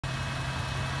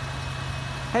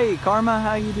Hey Karma,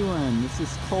 how you doing? This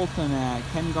is Colton at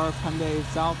Ken Garth Hyundai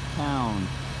Southtown.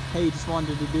 Hey, just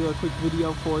wanted to do a quick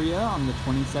video for you on the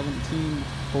 2017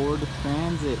 Ford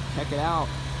Transit. Check it out.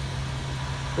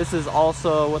 This is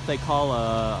also what they call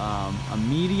a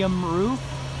medium roof,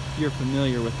 if you're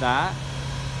familiar with that.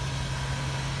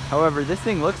 However, this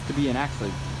thing looks to be in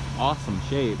actually awesome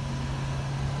shape.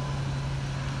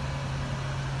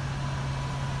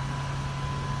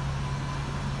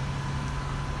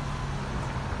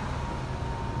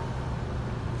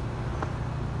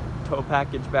 Tow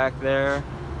package back there.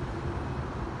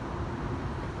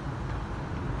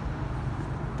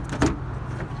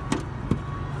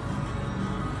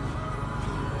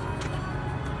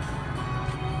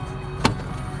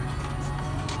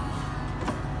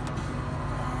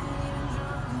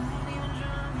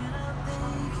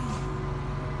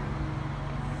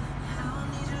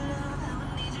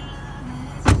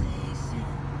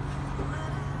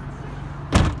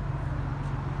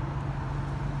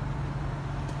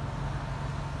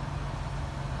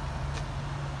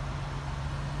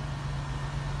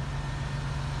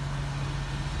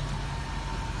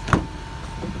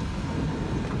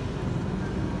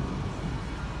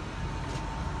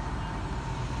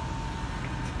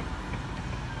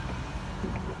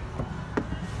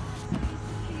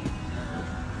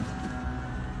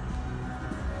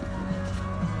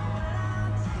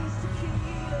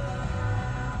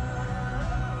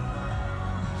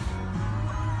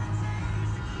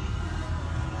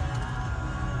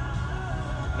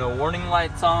 No warning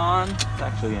lights on. It's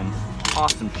actually in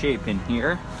awesome shape in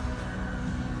here.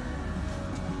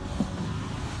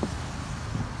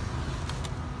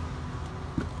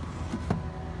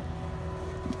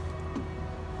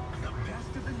 The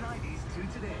best of the 90s to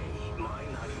today. My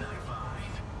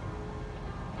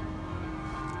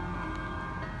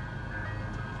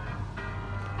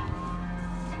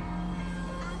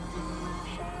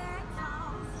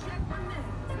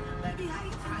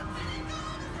 99.5.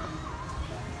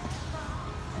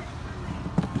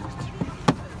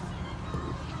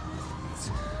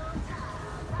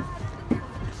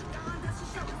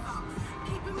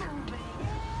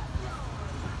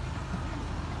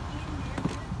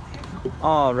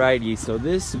 Alrighty, so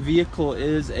this vehicle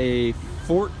is a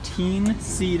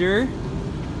 14-seater,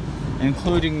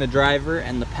 including the driver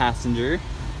and the passenger.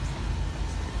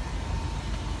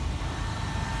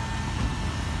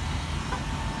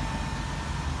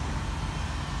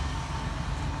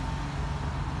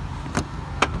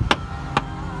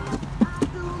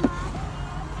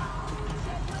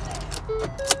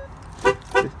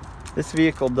 This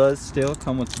vehicle does still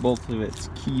come with both of its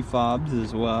key fobs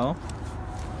as well.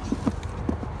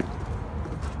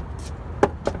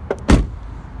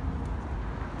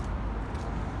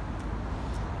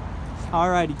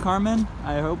 Alrighty, Carmen,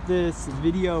 I hope this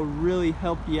video really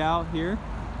helped you out here.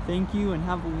 Thank you and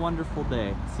have a wonderful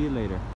day. See you later.